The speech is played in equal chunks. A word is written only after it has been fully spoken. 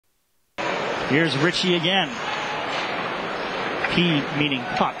Here's Ritchie again. P meaning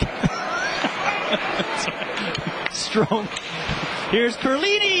puck. Strome. Here's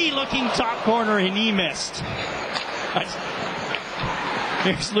Perlini looking top corner and he missed.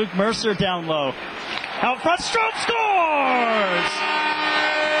 Here's Luke Mercer down low. Out front, Strome scores!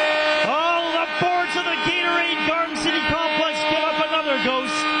 All the boards of the Gatorade Garden City Complex give up another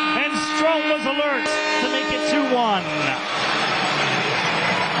ghost, and Strome was alert to make it 2-1.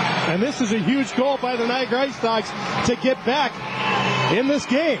 And this is a huge goal by the Niagara Ice Dogs to get back in this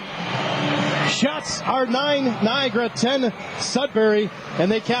game. Shots are 9 Niagara, 10 Sudbury, and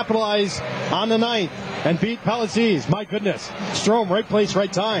they capitalize on the 9th and beat Pelazes. My goodness. Strome, right place,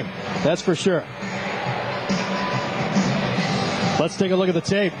 right time. That's for sure. Let's take a look at the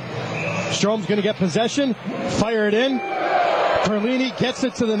tape. Strome's going to get possession, fire it in. Perlini gets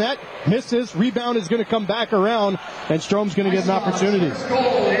it to the net, misses. Rebound is going to come back around, and Strome's going to get an opportunity.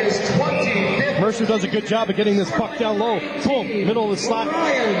 Mercer does a good job of getting this puck down low. Boom, middle of the slot.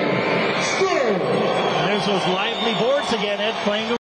 There's those lively boards again, Ed, playing